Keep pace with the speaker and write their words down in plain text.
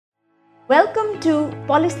Welcome to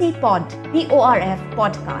Policy Pod, the ORF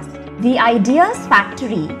podcast. The Ideas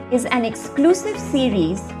Factory is an exclusive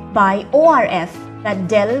series by ORF that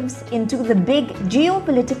delves into the big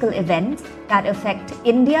geopolitical events that affect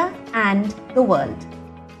India and the world.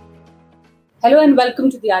 Hello and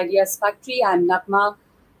welcome to the Ideas Factory. I'm Nagma.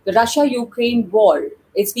 The Russia-Ukraine war.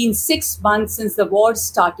 It's been 6 months since the war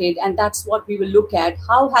started, and that's what we will look at.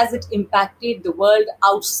 How has it impacted the world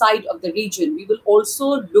outside of the region? We will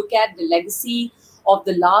also look at the legacy of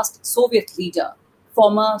the last Soviet leader,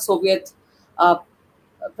 former Soviet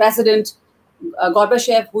President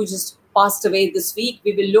Gorbachev, who just passed away this week.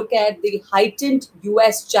 We will look at the heightened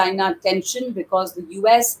US-China tension because the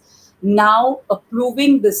US now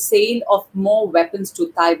approving the sale of more weapons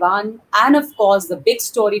to Taiwan. And of course, the big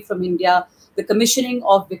story from India, the commissioning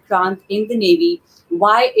of Vikrant in the Navy,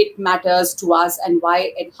 why it matters to us and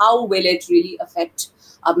why and how will it really affect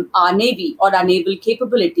our Navy or our naval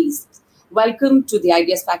capabilities. Welcome to the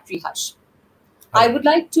Ideas Factory, Harsh. I would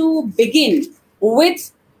like to begin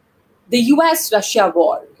with the US-Russia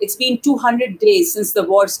war. It's been 200 days since the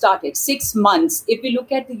war started, 6 months. If we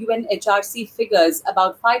look at the UNHRC figures,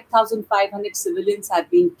 about 5,500 civilians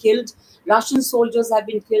have been killed. Russian soldiers have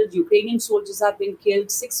been killed. Ukrainian soldiers have been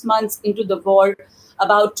killed. 6 months into the war,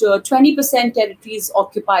 about 20% territories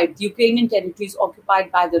occupied, the Ukrainian territories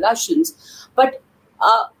occupied by the Russians. But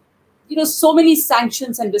so many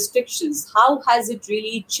sanctions and restrictions. How has it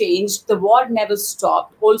really changed? The war never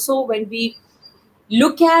stopped. Also, when we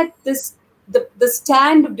look at the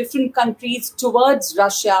stand of different countries towards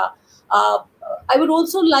Russia, I would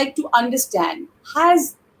also like to understand,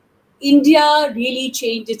 has India really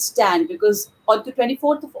changed its stand? Because on the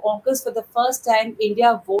 24th of August, for the first time,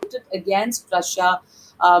 India voted against Russia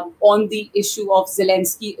on the issue of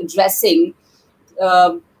Zelensky addressing.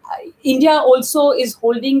 India also is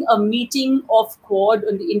holding a meeting of Quad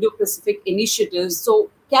on the Indo-Pacific initiatives. So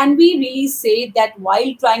can we really say that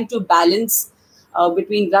while trying to balance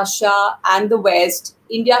between Russia and the West,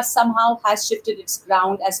 India somehow has shifted its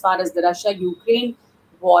ground as far as the Russia-Ukraine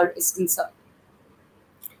war is concerned?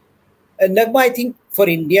 Nagma, I think for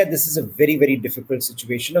India, this is a very, very difficult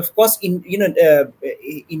situation. Of course,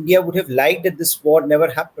 India would have liked that this war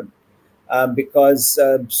never happened because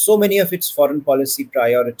so many of its foreign policy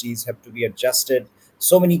priorities have to be adjusted.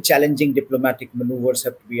 So many challenging diplomatic maneuvers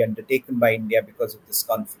have to be undertaken by India because of this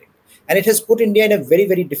conflict. And it has put India in a very,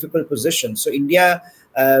 very difficult position. So India,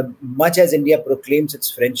 much as India proclaims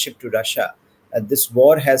its friendship to Russia, this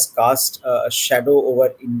war has cast a shadow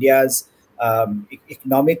over India's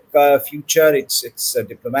economic future, its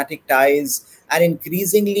diplomatic ties, and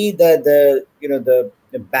increasingly the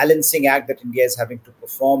balancing act that India is having to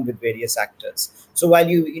perform with various actors. So while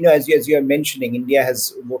as you are mentioning, India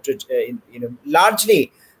has voted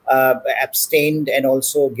largely abstained and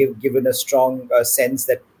also given a strong sense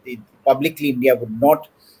that publicly India would not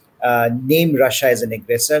name Russia as an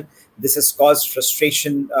aggressor. This has caused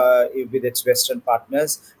frustration with its Western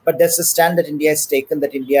partners. But that's the stand that India has taken,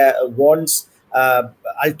 that India wants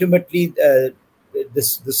ultimately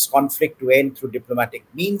this conflict to end through diplomatic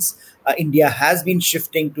means. India has been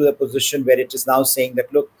shifting to a position where it is now saying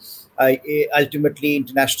that, look, ultimately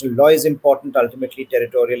international law is important, ultimately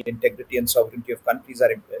territorial integrity and sovereignty of countries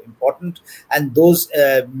are important, and those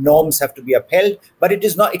norms have to be upheld. But it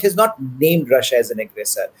has not named Russia as an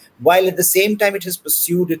aggressor, while at the same time it has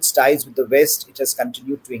pursued its ties with the West. It has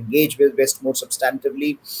continued to engage with West more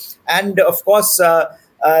substantively, and of course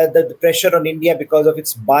the pressure on India because of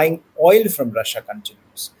its buying oil from Russia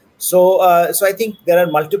continues. So I think there are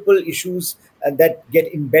multiple issues that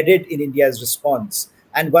get embedded in India's response.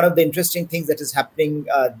 And one of the interesting things that is happening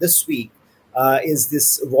this week is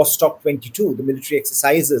this Vostok 22, the military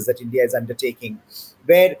exercises that India is undertaking,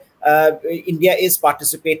 where India is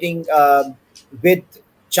participating with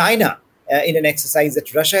China in an exercise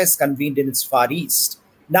that Russia has convened in its Far East.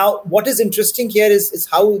 Now, what is interesting here is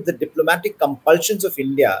how the diplomatic compulsions of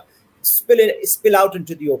India spill out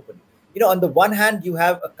into the open. On the one hand, you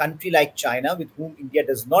have a country like China with whom India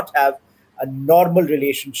does not have a normal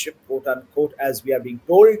relationship, quote unquote, as we are being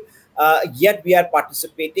told. Yet we are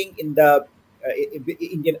participating in the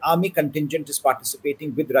Indian army contingent is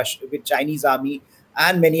participating with Chinese army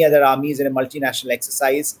and many other armies in a multinational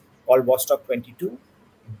exercise called Vostok 22.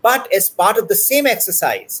 But as part of the same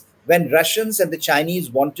exercise, when Russians and the Chinese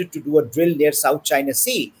wanted to do a drill near South China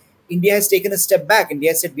Sea, India has taken a step back.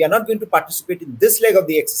 India said, we are not going to participate in this leg of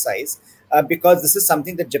the exercise because this is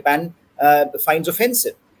something that Japan finds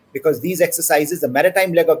offensive. Because these exercises, the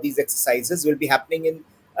maritime leg of these exercises, will be happening in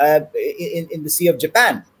the Sea of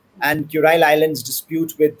Japan, and Kuril Islands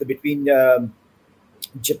dispute between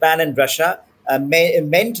Japan and Russia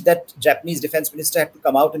meant that Japanese defense minister had to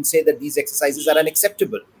come out and say that these exercises are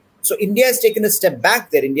unacceptable. So India has taken a step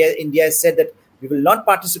back there. India has said that we will not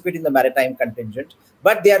participate in the maritime contingent,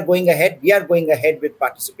 but they are going ahead. We are going ahead with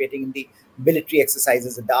participating in the military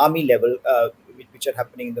exercises at the army level, which are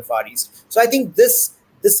happening in the Far East. So I think this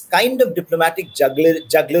kind of diplomatic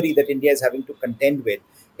jugglery that India is having to contend with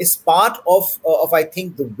is part of I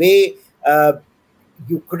think the way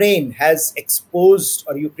Ukraine has exposed,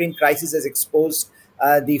 or Ukraine crisis has exposed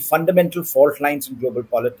the fundamental fault lines in global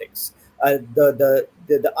politics.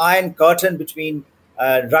 The iron curtain between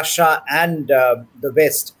Russia and the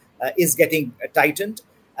West is getting tightened.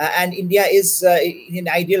 And India is, in an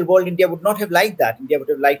ideal world, India would not have liked that. India would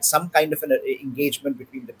have liked some kind of an engagement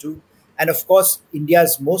between the two. And of course,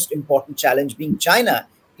 India's most important challenge being China,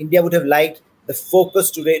 India would have liked the focus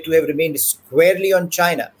to have remained squarely on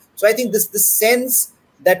China. So I think this sense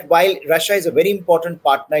that while Russia is a very important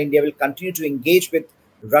partner, India will continue to engage with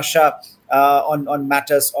Russia on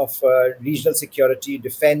matters of regional security,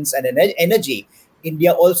 defense, and energy.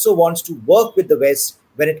 India also wants to work with the West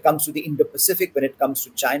when it comes to the Indo-Pacific, when it comes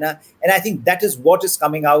to China. And I think that is what is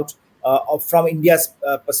coming out from India's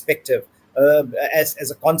perspective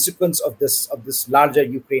as a consequence of this larger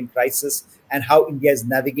Ukraine crisis, and how India is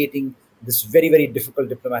navigating this very, very difficult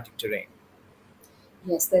diplomatic terrain.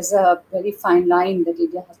 Yes, there's a very fine line that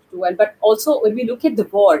India has to do. But also, when we look at the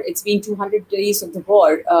war, it's been 200 days of the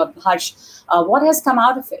war, Harsh. What has come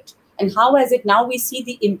out of it? And how has it, now we see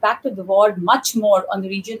the impact of the war much more on the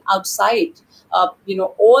region outside.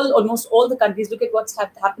 Almost all the countries, look at what's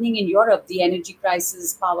happening in Europe, the energy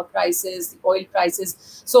crisis, power crisis, the oil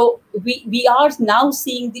crisis. So we are now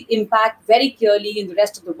seeing the impact very clearly in the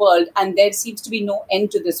rest of the world, and there seems to be no end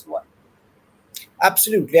to this war.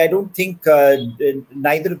 Absolutely. I don't think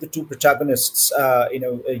neither of the two protagonists,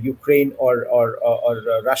 Ukraine or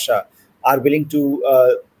Russia, are willing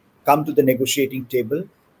to come to the negotiating table.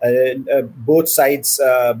 Both sides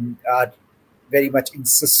are very much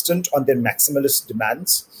insistent on their maximalist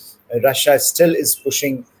demands. Russia still is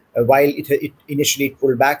pushing, while it initially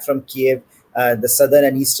pulled back from Kiev, the southern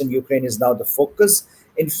and eastern Ukraine is now the focus.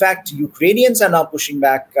 In fact, Ukrainians are now pushing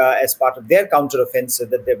back as part of their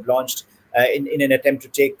counteroffensive that they've launched in an attempt to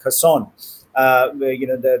take Kherson,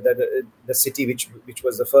 the city which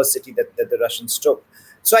was the first city that the Russians took.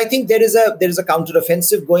 So I think there is a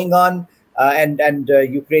counteroffensive going on, and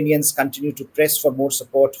Ukrainians continue to press for more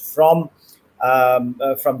support from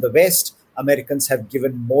the West. Americans have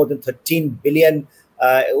given more than 13 billion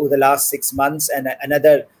over the last 6 months, and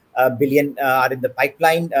another billion are in the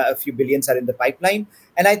pipeline. A few billions are in the pipeline,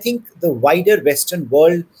 and I think the wider Western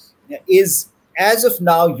world is, as of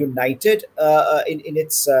now, united in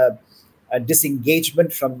its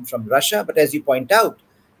disengagement from Russia. But as you point out,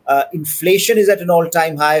 inflation is at an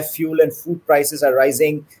all-time high. Fuel and food prices are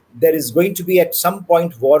rising. There is going to be at some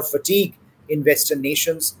point war fatigue in Western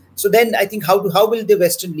nations. So then I think how will the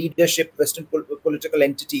Western leadership, Western political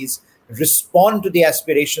entities respond to the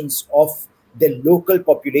aspirations of the local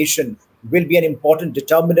population will be an important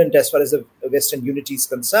determinant as far as the Western unity is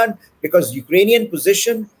concerned, because Ukrainian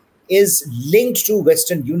position is linked to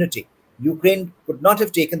Western unity. Ukraine could not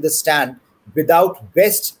have taken the stand without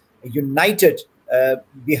West united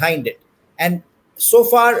behind it. And so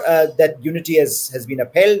far, that unity has been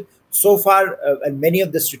upheld. So far, and many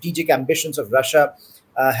of the strategic ambitions of Russia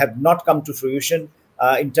have not come to fruition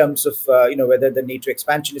in terms of whether the NATO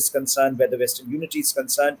expansion is concerned, whether Western unity is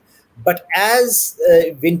concerned. But as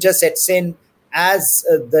winter sets in, as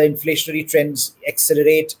the inflationary trends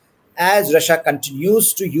accelerate, as Russia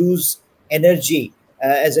continues to use energy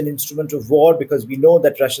as an instrument of war, because we know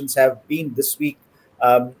that Russians have been this week,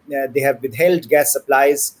 they have withheld gas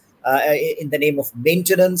supplies in the name of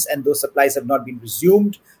maintenance, and those supplies have not been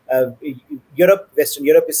resumed. Western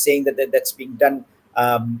Europe is saying that that's being done.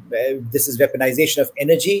 This is weaponization of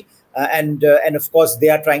energy, and of course they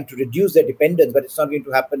are trying to reduce their dependence, but it's not going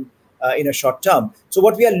to happen in a short term. So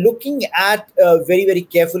what we are looking at very, very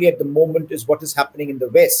carefully at the moment is what is happening in the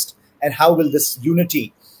West, and how will this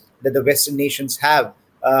unity that the Western nations have,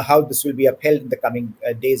 how this will be upheld in the coming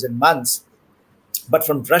days and months. But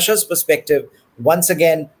from Russia's perspective, once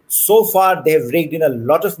again, so far they have raked in a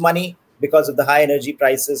lot of money because of the high energy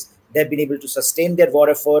prices. They've been able to sustain their war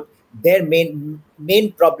effort. Their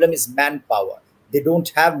main problem is manpower. They don't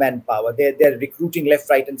have manpower. They're recruiting left,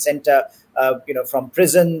 right, and center. From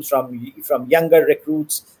prison, from younger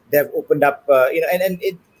recruits. They've opened up.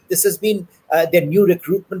 This has been their new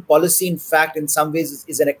recruitment policy. In fact, in some ways,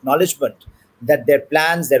 is an acknowledgement that their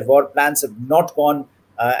war plans, have not gone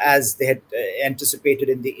as they had anticipated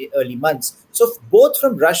in the early months. So both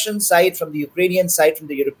from Russian side, from the Ukrainian side, from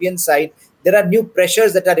the European side, there are new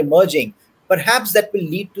pressures that are emerging. Perhaps that will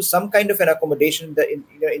lead to some kind of an accommodation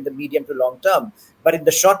in the medium to long term. But in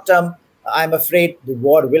the short term, I'm afraid the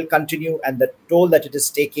war will continue, and the toll that it is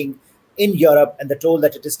taking in Europe and the toll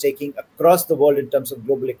that it is taking across the world in terms of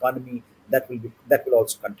global economy, that will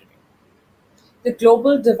also continue. The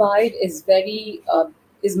global divide is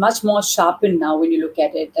much more sharpened now when you look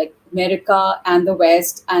at it. Like America and the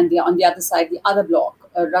West, and on the other side, the other bloc,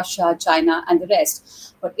 Russia, China, and the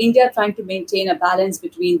rest. But India trying to maintain a balance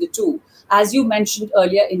between the two. As you mentioned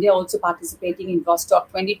earlier, India also participating in Vostok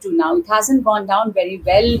 22 now. It hasn't gone down very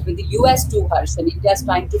well with the US too, Harsh, and India is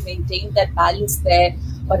trying to maintain that balance there,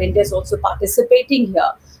 but India is also participating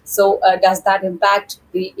here. So does that impact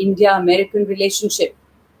the India-American relationship?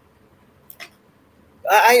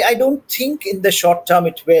 I don't think in the short term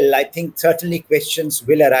it will. I think certainly questions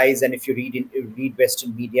will arise, and if you read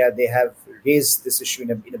Western media, they have raised this issue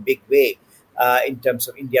in a big way in terms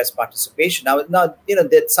of India's participation. Now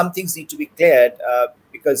that some things need to be cleared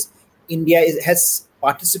because India has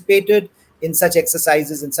participated in such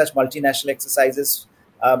exercises, in such multinational exercises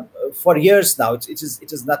for years now. It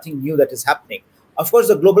is nothing new that is happening. Of course,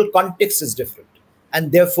 the global context is different.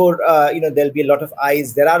 And therefore, there'll be a lot of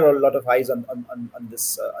eyes. There are a lot of eyes on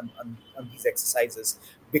these exercises,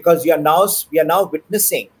 because we are now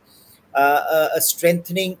witnessing a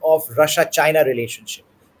strengthening of Russia-China relationship.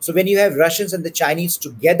 So when you have Russians and the Chinese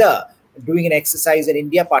together doing an exercise and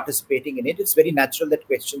India participating in it, it's very natural that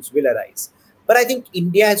questions will arise. But I think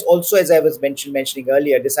India has also, as I was mentioning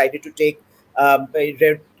earlier, decided to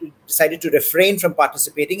refrain from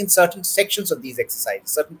participating in certain sections of these exercises,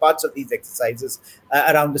 certain parts of these exercises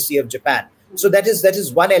around the Sea of Japan. So that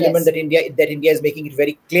is one element that India is making it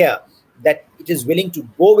very clear that it is willing to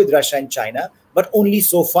go with Russia and China, but only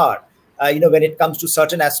so far. When it comes to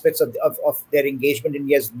certain aspects of their engagement,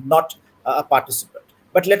 India is not a participant.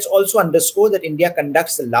 But let's also underscore that India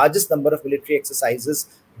conducts the largest number of military exercises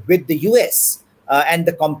with the US. And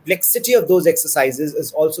the complexity of those exercises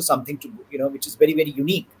is also something which is very, very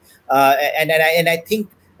unique. And I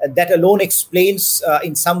think that alone explains,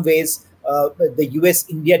 in some ways, the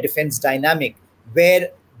US-India defense dynamic,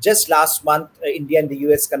 where just last month, India and the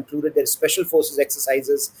US concluded their special forces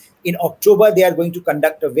exercises. In October, they are going to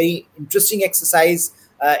conduct a very interesting exercise.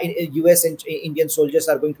 US and Indian soldiers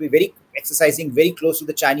are going to be exercising very close to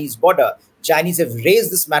the Chinese border. Chinese have raised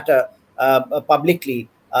this matter publicly.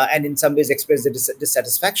 And in some ways express the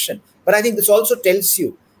dissatisfaction. But I think this also tells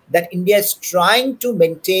you that India is trying to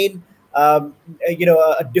maintain, a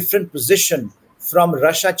different position from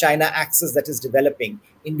Russia-China axis that is developing.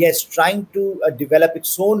 India is trying to develop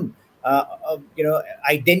its own,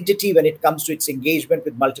 identity when it comes to its engagement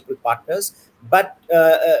with multiple partners. But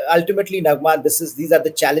ultimately, Nagma, these are the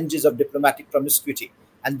challenges of diplomatic promiscuity,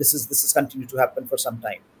 and this is continued to happen for some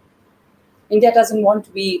time. India doesn't want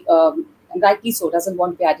to be. And rightly so, doesn't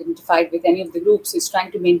want to be identified with any of the groups. It's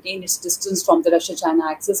trying to maintain its distance from the Russia-China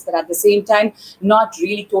axis, but at the same time, not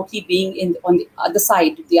really totally being on the other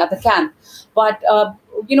side, the other camp. But,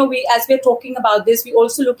 as we're talking about this, we're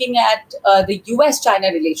also looking at the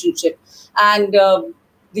US-China relationship. And the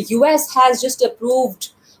US has just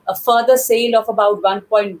approved a further sale of about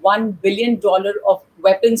 $1.1 billion of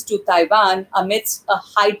weapons to Taiwan amidst a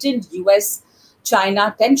heightened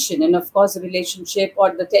US-China tension, and of course the relationship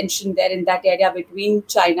or the tension there in that area between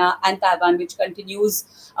China and Taiwan, which continues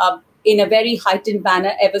in a very heightened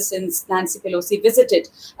manner ever since Nancy Pelosi visited.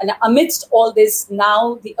 And amidst all this,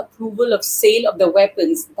 now the approval of sale of the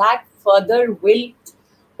weapons, that further will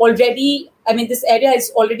this area is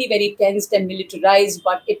already very tensed and militarized,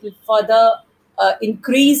 but it will further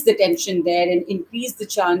increase the tension there and increase the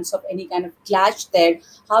chance of any kind of clash there.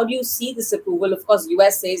 How do you see this approval? Of course,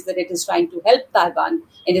 US says that it is trying to help Taiwan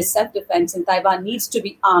in its self-defense, and Taiwan needs to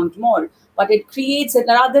be armed more. But it creates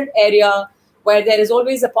another area where there is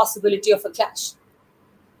always a possibility of a clash.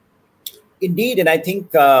 Indeed, and I think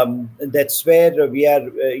that's where we are,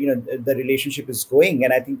 the relationship is going.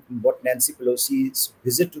 And I think what Nancy Pelosi's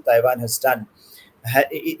visit to Taiwan has done,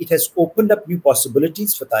 it has opened up new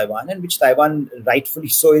possibilities for Taiwan, and which Taiwan, rightfully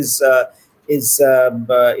so, is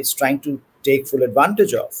trying to take full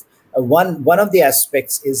advantage of. One of the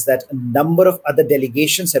aspects is that a number of other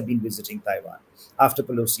delegations have been visiting Taiwan after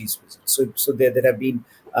Pelosi's visit. So there have been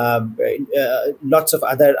lots of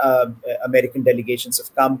other American delegations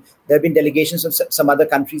have come. There have been delegations of some other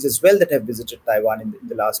countries as well that have visited Taiwan in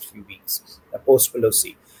the last few weeks post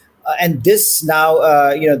Pelosi. And this now,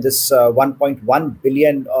 this $1.1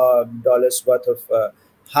 billion worth of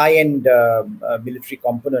high-end military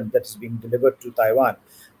component that is being delivered to Taiwan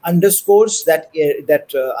underscores that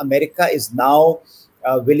America is now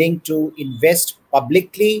willing to invest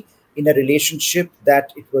publicly in a relationship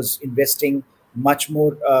that it was investing much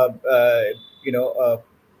more,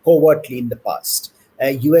 covertly in the past.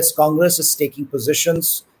 U.S. Congress is taking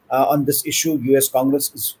positions on this issue. U.S.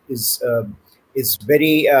 Congress is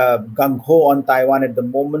very gung ho on Taiwan at the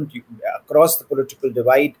moment. Across the political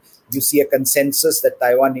divide, you see a consensus that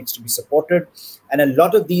Taiwan needs to be supported, and a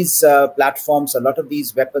lot of these platforms, a lot of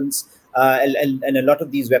these weapons, and a lot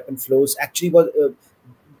of these weapon flows actually were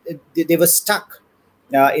they were stuck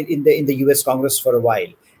in the U.S. Congress for a while.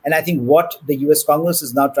 And I think what the U.S. Congress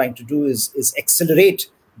is now trying to do is accelerate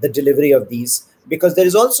the delivery of these, because there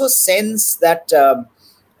is also a sense that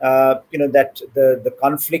that the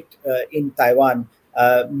conflict in Taiwan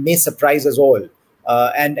may surprise us all,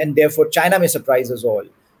 and therefore China may surprise us all.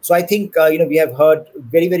 So I think we have heard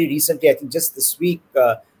very, very recently, I think just this week,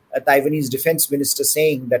 a Taiwanese defense minister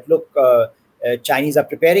saying that, look, Chinese are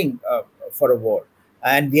preparing for a war,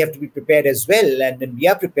 and we have to be prepared as well. And when we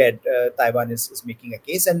are prepared, Taiwan is making a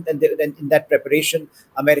case. And in that preparation,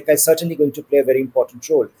 America is certainly going to play a very important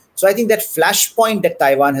role. So I think that flashpoint that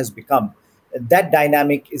Taiwan has become, that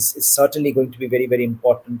dynamic is certainly going to be very, very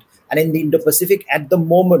important. And in the Indo-Pacific at the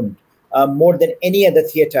moment, more than any other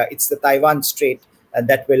theater, it's the Taiwan Strait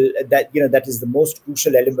that is the most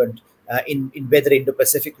crucial element in whether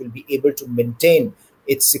Indo-Pacific will be able to maintain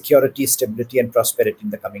its security, stability, and prosperity in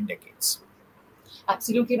the coming decades.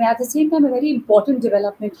 Absolutely. And at the same time, a very important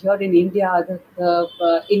development here in India,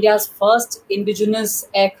 India's first indigenous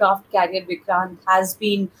aircraft carrier, Vikrant, has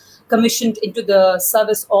been commissioned into the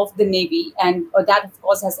service of the Navy. And that, of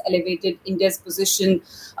course, has elevated India's position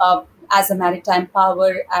as a maritime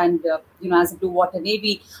power and, as a blue water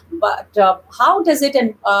Navy. But how does it,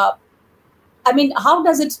 how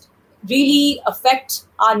does it really affect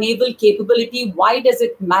our naval capability? Why does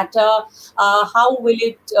it matter? How will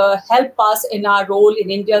it help us in our role, in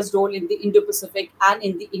India's role in the Indo-Pacific and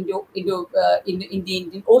in the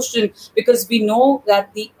Indian Ocean? Because we know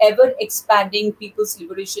that the ever-expanding People's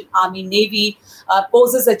Liberation Army Navy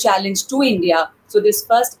poses a challenge to India. So this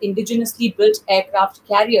first indigenously built aircraft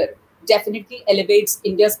carrier definitely elevates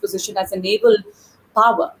India's position as a naval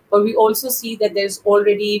power. But we also see that there's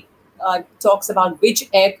already talks about which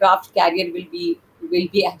aircraft carrier will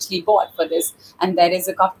be actually bought for this, and there is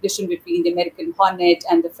a competition between the American Hornet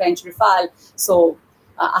and the French Rafale. So,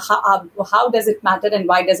 how does it matter, and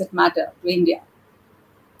why does it matter to India?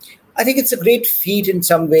 I think it's a great feat in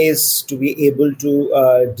some ways to be able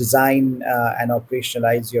to design and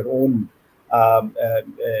operationalize your own,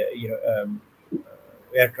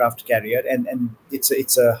 aircraft carrier, and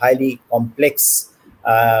it's a highly complex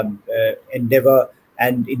endeavor.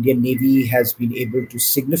 And Indian Navy has been able to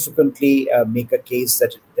significantly make a case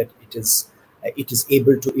that it is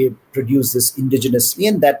able to produce this indigenously,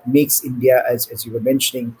 and that makes India, as you were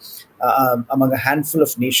mentioning, among a handful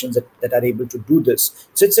of nations that are able to do this.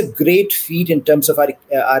 So it's a great feat in terms of our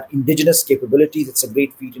indigenous capabilities. It's a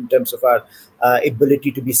great feat in terms of our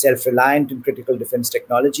ability to be self-reliant in critical defense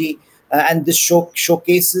technology. And this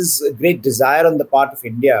showcases a great desire on the part of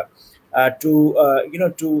India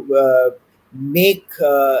to make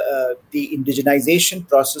the indigenization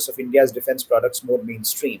process of India's defense products more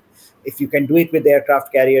mainstream. If you can do it with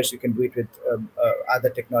aircraft carriers, you can do it with other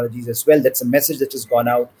technologies as well. That's a message that has gone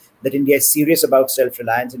out, that India is serious about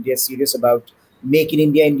self-reliance, India is serious about Make in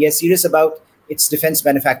India, India is serious about its defense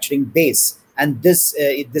manufacturing base. And this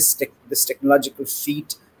technological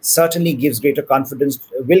feat certainly will give greater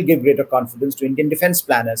confidence to Indian defense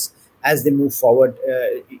planners as they move forward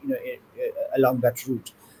along that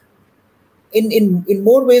route. In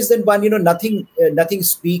more ways than one, nothing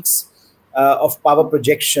speaks of power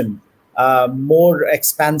projection more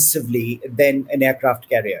expansively than an aircraft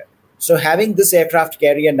carrier. So having this aircraft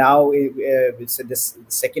carrier now, this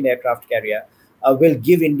second aircraft carrier, will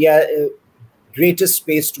give India greater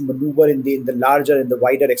space to maneuver in the larger and the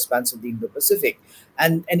wider expanse of the Indo-Pacific,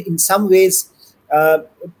 and in some ways,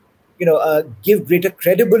 give greater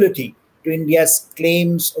credibility to India's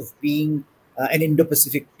claims of being an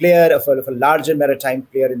Indo-Pacific player, of a larger maritime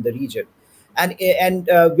player in the region. And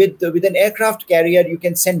with an aircraft carrier, you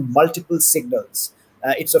can send multiple signals.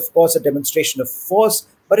 It's of course a demonstration of force,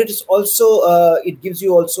 but it is also it gives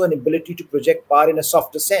you also an ability to project power in a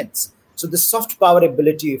softer sense. So the soft power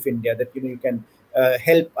ability of India, that you can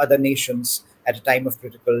help other nations at a time of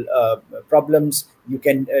critical problems. You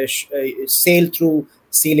can sail through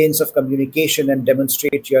sea lanes of communication and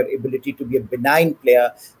demonstrate your ability to be a benign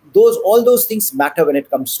player. All those things matter when it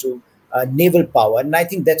comes to naval power, and I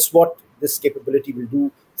think that's what this capability will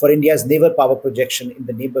do for India's naval power projection in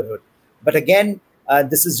the neighborhood. But again,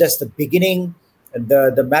 this is just the beginning.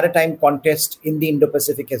 The maritime contest in the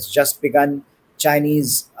Indo-Pacific has just begun.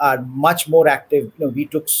 Chinese are much more active. We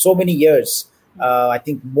took so many years, I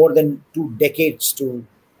think more than 2 decades to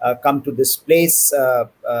come to this place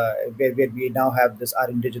where we now have this our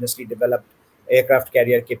indigenously developed aircraft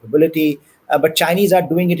carrier capability. But Chinese are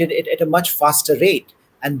doing it at a much faster rate,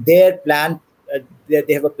 and their plan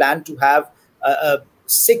they have a plan to have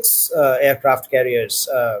 6 aircraft carriers.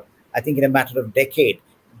 I think in a matter of decade.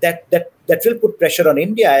 That will put pressure on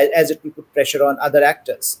India as it will put pressure on other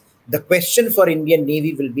actors. The question for Indian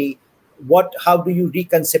Navy will be how do you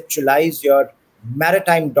reconceptualize your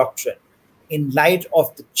maritime doctrine in light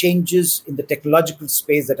of the changes in the technological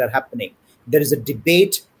space that are happening. There is a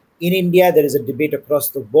debate in India, there is a debate across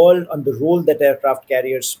the world on the role that aircraft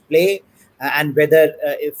carriers play and whether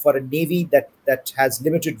for a Navy that has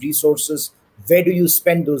limited resources, where do you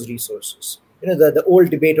spend those resources? The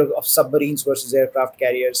old debate of submarines versus aircraft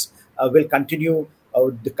carriers will continue.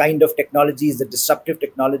 The kind of technologies, the disruptive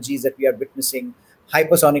technologies that we are witnessing,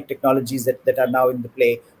 hypersonic technologies that are now in the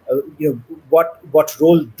play. What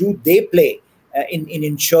role do they play in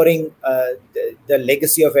ensuring the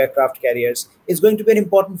legacy of aircraft carriers is going to be an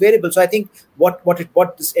important variable. So I think what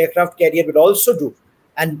this aircraft carrier would also do,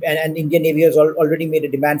 and Indian Navy has already made a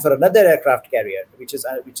demand for another aircraft carrier, which is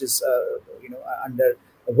under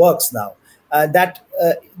works now. That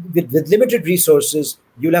with limited resources,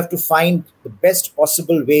 you'll have to find the best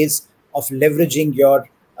possible ways of leveraging your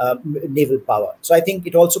naval power. So I think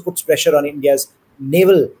it also puts pressure on India's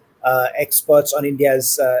naval experts, on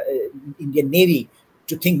India's Indian Navy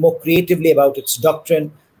to think more creatively about its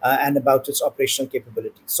doctrine and about its operational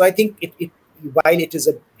capabilities. So I think while it is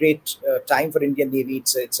a great time for Indian Navy,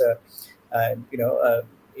 it's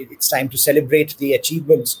time to celebrate the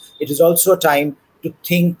achievements. It is also a time to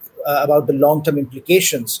think about the long-term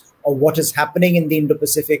implications of what is happening in the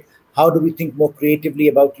Indo-Pacific. How do we think more creatively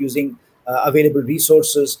about using available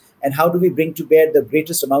resources, and how do we bring to bear the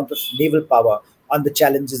greatest amount of naval power on the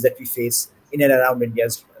challenges that we face in and around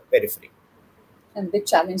India's periphery? And big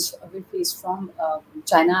challenge we face from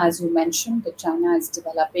China, as you mentioned, that China is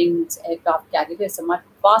developing its aircraft carriers at a much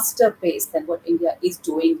faster pace than what India is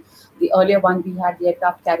doing. The earlier one we had, the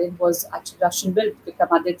aircraft carrier, was actually Russian-built,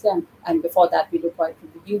 Vikramaditya, and before that we acquired from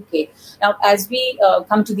the UK. Now, as we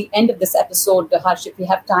come to the end of this episode, Harsh, if we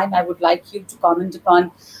have time, I would like you to comment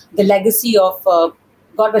upon the legacy of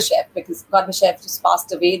Gorbachev, because Gorbachev just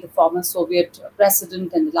passed away, the former Soviet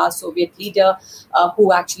president and the last Soviet leader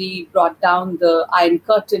who actually brought down the Iron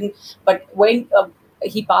Curtain. But when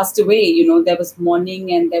he passed away, there was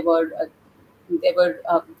mourning, and there were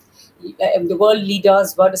the world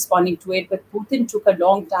leaders were responding to it, but Putin took a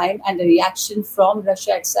long time, and the reaction from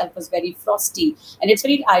Russia itself was very frosty. And it's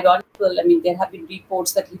very ironical. I mean, there have been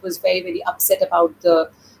reports that he was very, very upset about the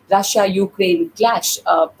Russia-Ukraine clash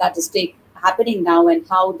that is happening now, and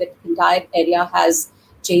how the entire area has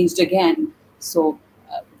changed again. So,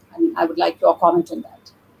 I would like your comment on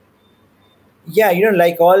that. Yeah,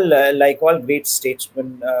 like all great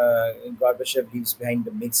statesmen, Gorbachev leaves behind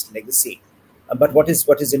a mixed legacy. But what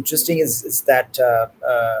is interesting is that,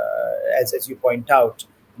 as you point out,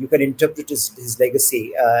 you can interpret his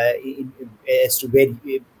legacy as to where,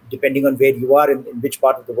 depending on where you are, in which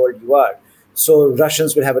part of the world you are. So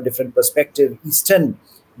Russians will have a different perspective. Eastern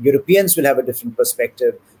Europeans will have a different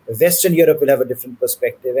perspective. Western Europe will have a different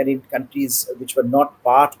perspective, and in countries which were not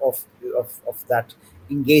part of that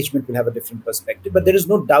engagement will have a different perspective. But there is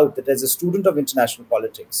no doubt that as a student of international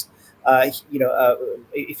politics,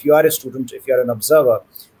 if you are a student, if you are an observer,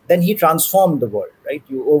 then he transformed the world, right?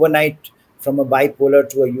 You overnight from a bipolar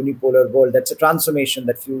to a unipolar world. That's a transformation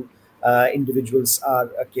that few individuals are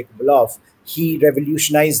capable of. He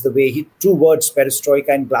revolutionized the way. Two words, perestroika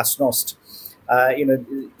and glasnost,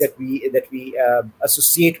 that we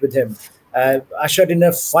associate with him, ushered in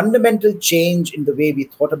a fundamental change in the way we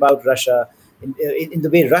thought about Russia, in the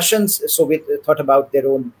way Russians thought about their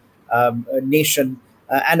own nation.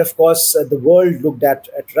 And of course, the world looked at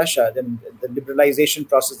Russia. Then the liberalization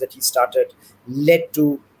process that he started led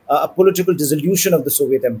to a political dissolution of the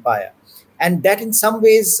Soviet Empire. And that in some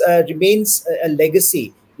ways remains a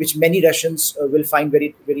legacy which many Russians will find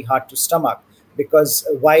very, very hard to stomach. Because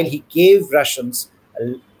while he gave Russians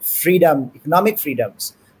freedom, economic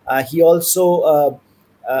freedoms, he also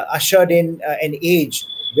ushered in an age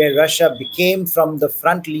where Russia became from the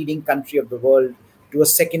front-leading country of the world to a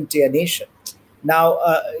second-tier nation. Now,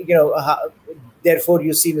 therefore,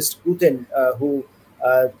 you see Mr. Putin, who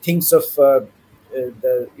thinks of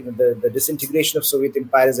the disintegration of Soviet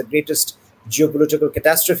Empire as the greatest geopolitical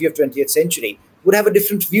catastrophe of 20th century, would have a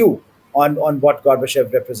different view on what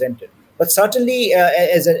Gorbachev represented. But certainly,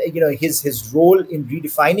 his role in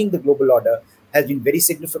redefining the global order has been very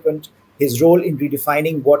significant. his role in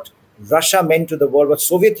redefining what Russia meant to the world, what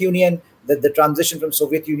Soviet Union, the transition from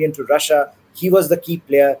Soviet Union to Russia. He was the key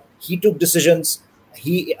player. He took decisions.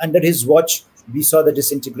 Under his watch, we saw the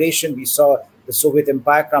disintegration. We saw the Soviet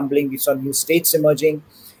Empire crumbling. We saw new states emerging.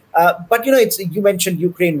 But you mentioned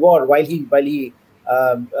Ukraine war. While he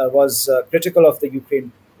was critical of the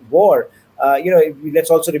Ukraine war, let's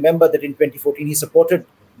also remember that in 2014 he supported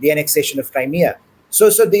the annexation of Crimea. So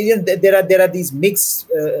there are these mixed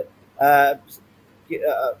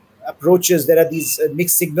approaches. There are these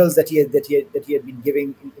mixed signals that he had been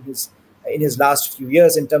giving in his last few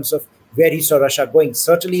years in terms of where he saw Russia going.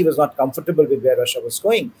 Certainly, he was not comfortable with where Russia was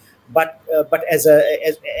going, but as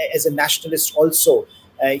a nationalist also,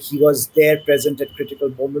 he was there present at critical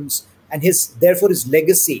moments, and therefore his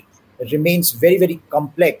legacy remains very, very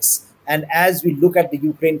complex. And as we look at the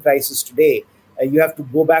Ukraine crisis today, you have to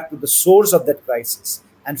go back to the source of that crisis.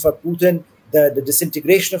 And for Putin, the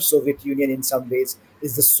disintegration of Soviet Union in some ways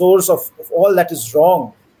is the source of all that is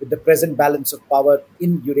wrong with the present balance of power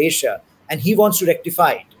in Eurasia. And he wants to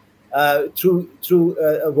rectify it through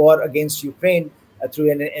a war against Ukraine, through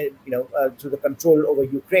the control over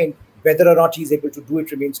Ukraine. Whether or not he's able to do it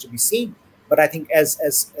remains to be seen. But I think as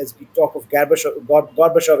we talk of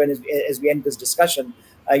Gorbachev, and as we end this discussion,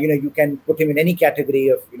 you can put him in any category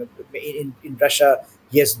of, in Russia,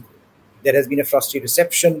 yes, there has been a frosty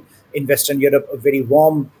reception. In Western Europe, a very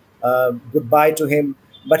warm goodbye to him.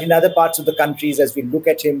 But in other parts of the countries, as we look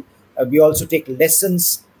at him, we also take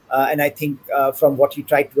lessons. And I think from what he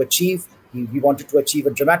tried to achieve, he wanted to achieve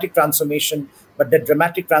a dramatic transformation. But that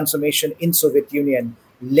dramatic transformation in Soviet Union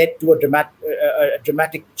led to a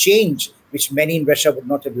dramatic change, which many in Russia would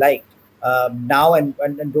not have liked now and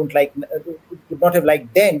don't like, would not have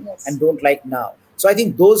liked then, yes, and don't like now. So I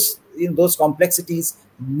think those complexities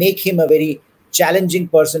make him a very challenging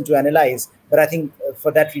person to analyze. But I think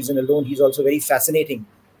for that reason alone, he's also a very fascinating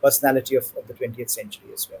personality of the 20th century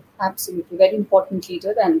as well. Absolutely. Very important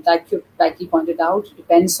leader. And like you rightly pointed out, it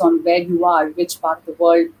depends on where you are, which part of the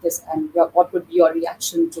world what would be your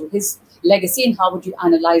reaction to his legacy and how would you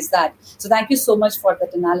analyze that. So thank you so much for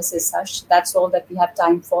that analysis, Harsh. That's all that we have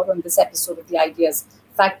time for on this episode of The Ideas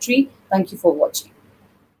Factory. Thank you for watching.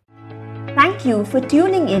 Thank you for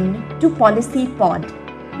tuning in to Policy Pod,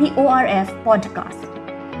 the ORF podcast.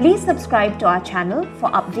 Please subscribe to our channel for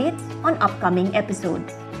updates on upcoming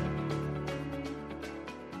episodes.